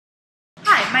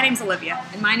My name's Olivia.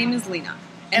 And my name is Lena.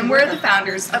 And we're the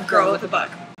founders of Girl with a Book.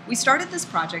 We started this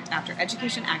project after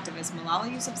education activist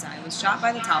Malala Yousafzai was shot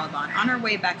by the Taliban on her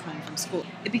way back home from school.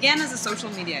 It began as a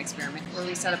social media experiment where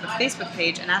we set up a Facebook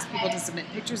page and asked people to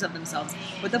submit pictures of themselves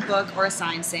with a book or a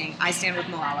sign saying, "I stand with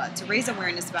Malala," to raise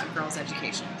awareness about girls'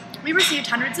 education. We received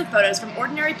hundreds of photos from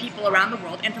ordinary people around the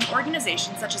world and from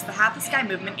organizations such as the Half the Sky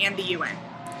movement and the UN.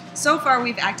 So far,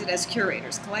 we've acted as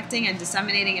curators, collecting and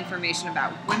disseminating information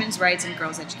about women's rights and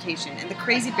girls' education and the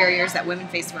crazy barriers that women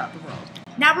face throughout the world.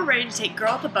 Now we're ready to take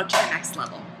Girl with a Book to the next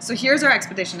level. So here's our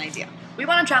expedition idea. We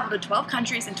want to travel to 12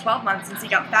 countries in 12 months and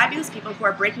seek out fabulous people who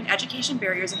are breaking education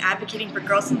barriers and advocating for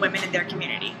girls and women in their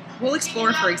community. We'll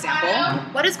explore, for example,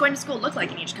 what does going to school look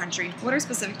like in each country? What are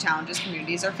specific challenges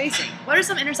communities are facing? What are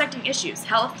some intersecting issues?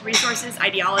 Health, resources,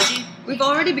 ideology? We've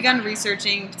already begun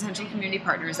researching potential community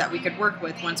partners that we could work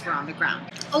with once we're on the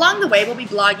ground. Along the way, we'll be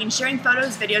blogging, sharing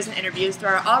photos, videos, and interviews through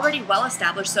our already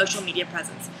well-established social media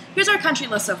presence. Here's our country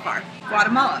list so far.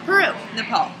 Guatemala, Peru,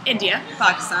 Nepal, India,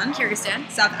 Pakistan, Kyrgyzstan,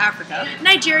 South Africa,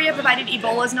 Nigeria, provided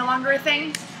Ebola is no longer a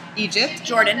thing, Egypt,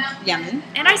 Jordan, Yemen,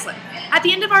 and Iceland. At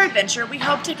the end of our adventure, we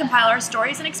hope to compile our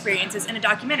stories and experiences in a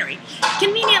documentary.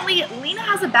 Conveniently, Lena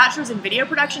has a bachelor's in video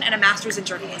production and a master's in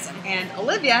journalism. and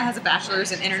Olivia has a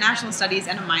bachelor's in international studies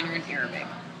and a minor in Arabic.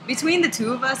 Between the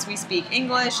two of us, we speak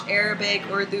English, Arabic,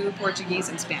 Urdu, Portuguese,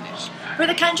 and Spanish. For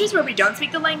the countries where we don't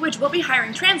speak the language, we'll be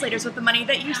hiring translators with the money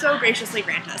that you so graciously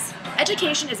grant us.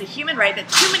 Education is a human right that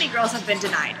too many girls have been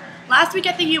denied. Last week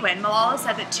at the UN, Malala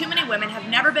said that too many women have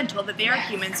never been told that they are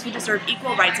humans who deserve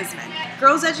equal rights as men.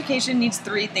 Girls' education needs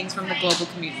three things from the global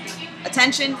community: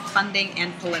 attention, funding,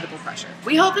 and political pressure.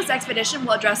 We hope this expedition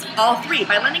will address all three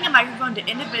by lending a microphone to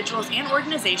individuals and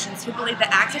organizations who believe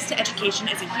that access to education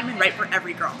is a human right for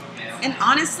every girl. And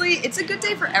honestly, it's a good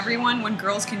day for everyone when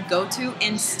girls can go to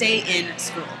and stay in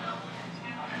school.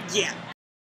 Yeah.